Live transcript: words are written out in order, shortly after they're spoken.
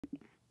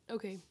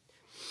Okay.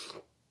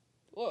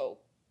 Whoa.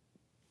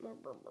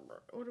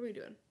 What are we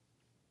doing?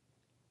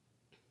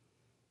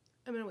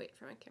 I'm gonna wait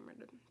for my camera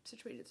to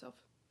situate itself.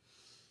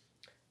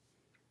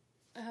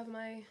 I have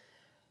my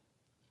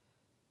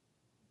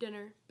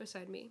dinner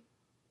beside me,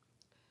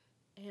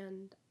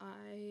 and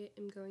I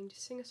am going to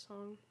sing a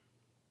song.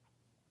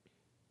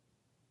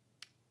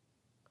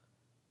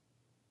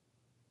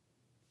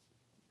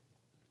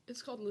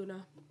 It's called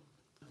Luna,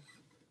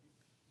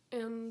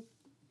 and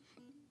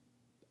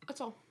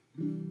that's all.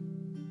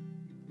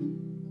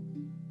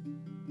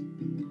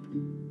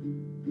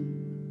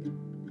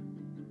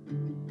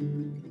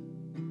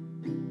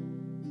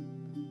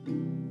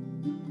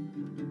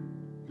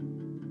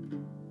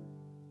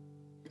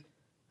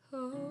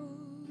 Oh,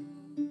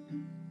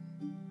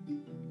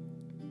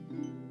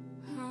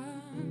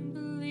 I'm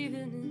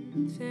believing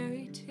in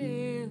fairy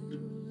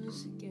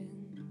tales again.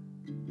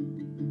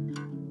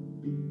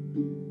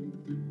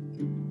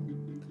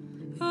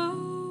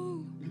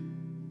 Oh,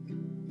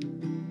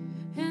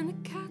 and the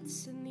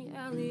cats in the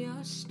alley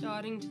are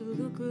starting to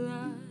look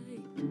like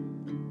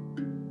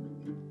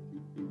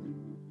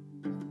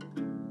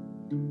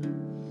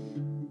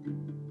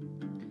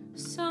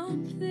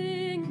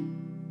something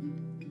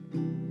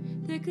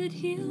that could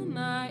heal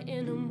my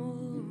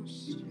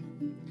innermost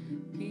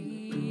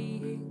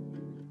being.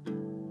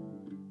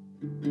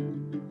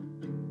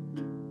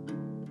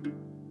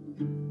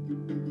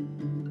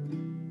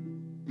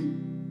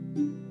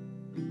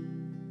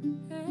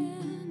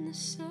 And the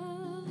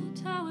cell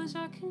towers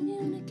are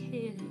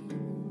communicating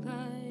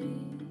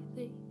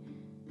lightly.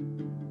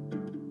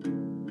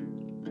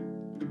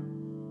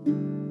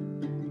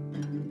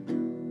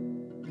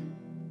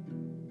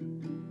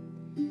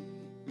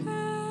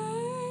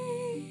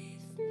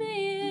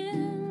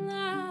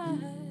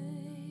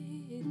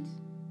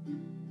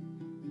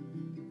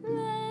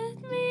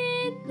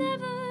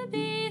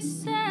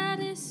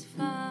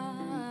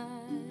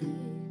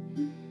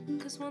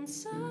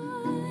 Once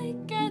I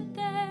get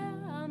there,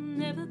 I'm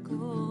never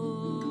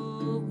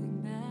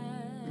going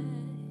back.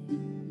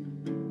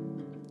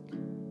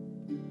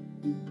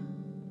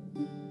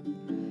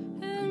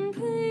 And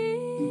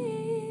please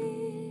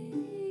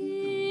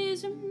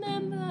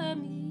remember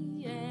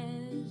me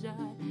as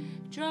I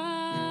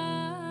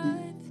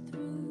drive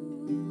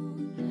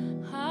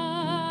through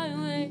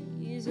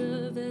highways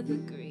of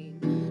evergreen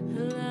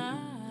life.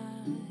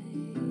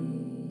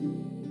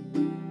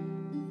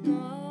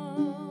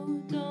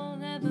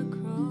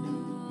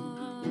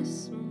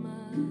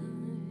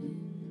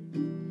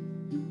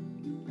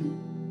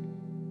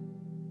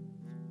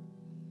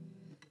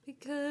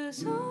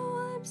 Because,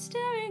 oh, I'm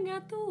staring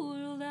at the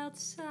world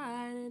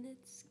outside, and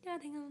it's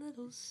getting a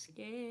little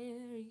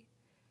scary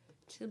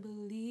to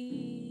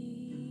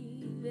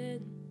believe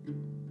in.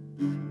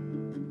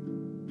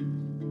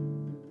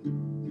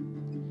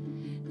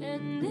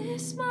 And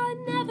this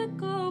might never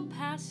go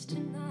past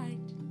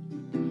tonight,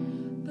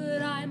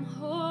 but I'm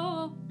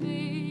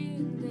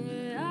hoping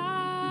that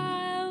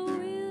I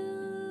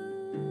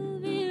will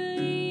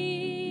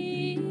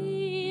believe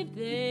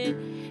that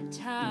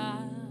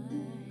time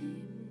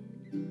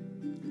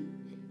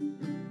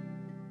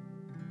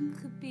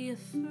could be a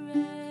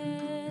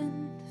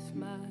friend of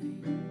mine.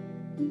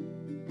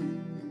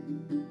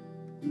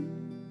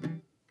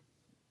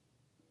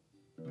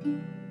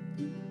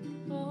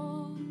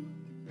 Oh,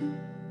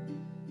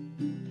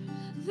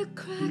 the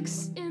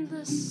cracks in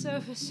the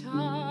surface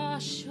are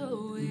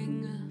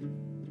showing.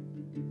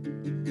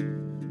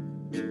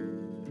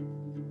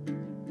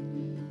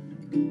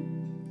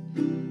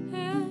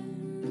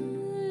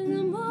 And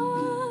the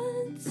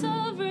months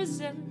of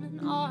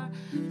resentment are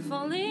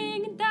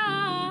falling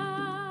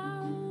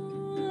down,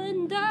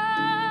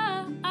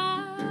 down.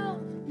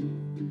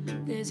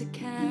 There's a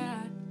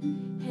cat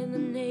in the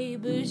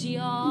neighbor's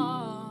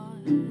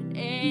yard,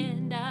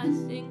 and I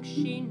think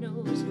she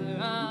knows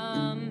where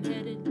I'm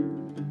headed.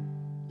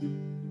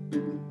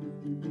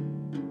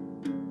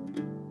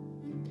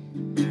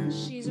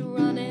 She's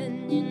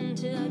running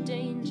into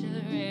danger,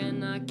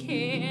 and I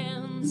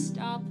can't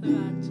stop her.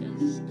 I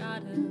just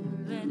gotta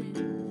let it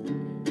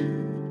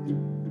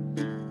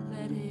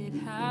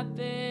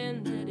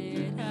happen, let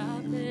it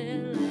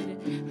happen, let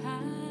it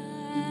happen.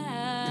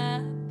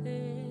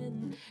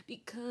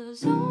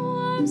 Because,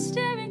 oh, I'm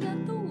staring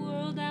at the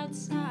world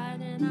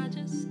outside, and I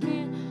just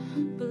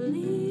can't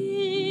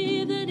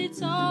believe that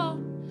it's all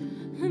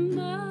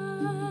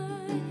mine.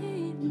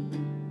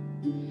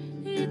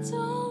 It's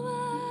all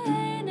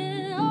mine,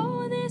 and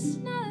oh, this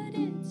night,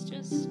 it's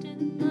just a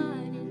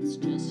night, it's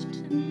just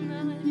a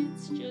night,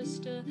 it's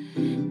just a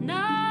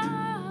night.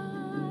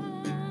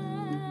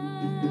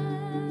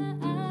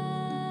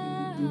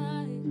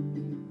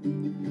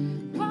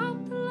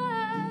 Walk the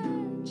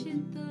ledge,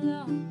 hit the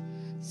lock,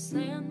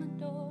 slam the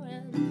door,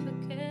 and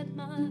forget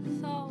my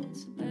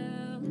thoughts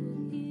about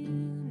you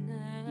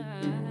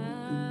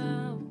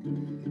now.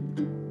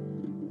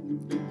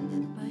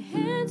 My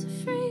hands are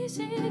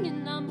freezing,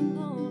 and I'm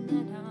alone,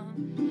 and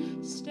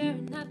I'm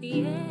staring at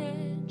the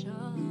edge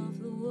of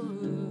the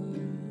world.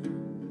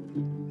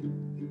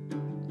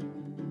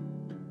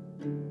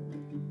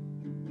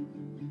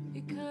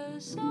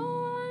 So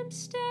I'm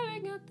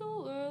staring at the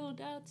world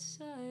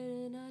outside,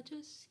 and I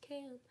just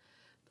can't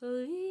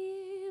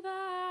believe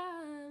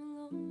I'm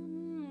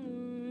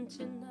alone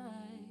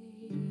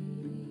tonight.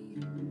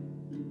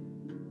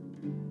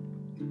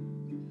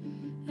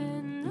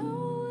 And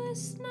no,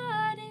 it's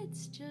not,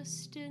 it's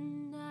just a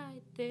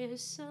night.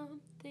 There's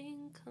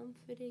something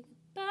comforting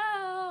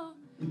about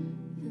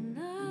the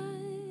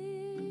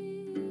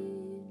night,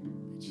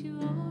 but you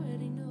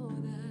already know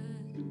that.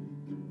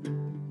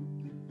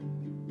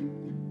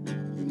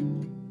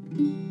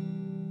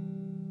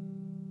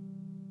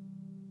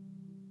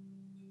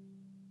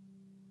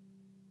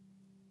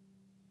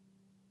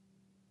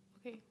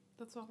 Okay,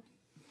 that's all.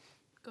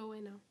 Go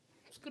away now.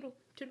 Scoodle,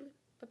 toodle,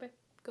 bye bye.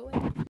 Go away.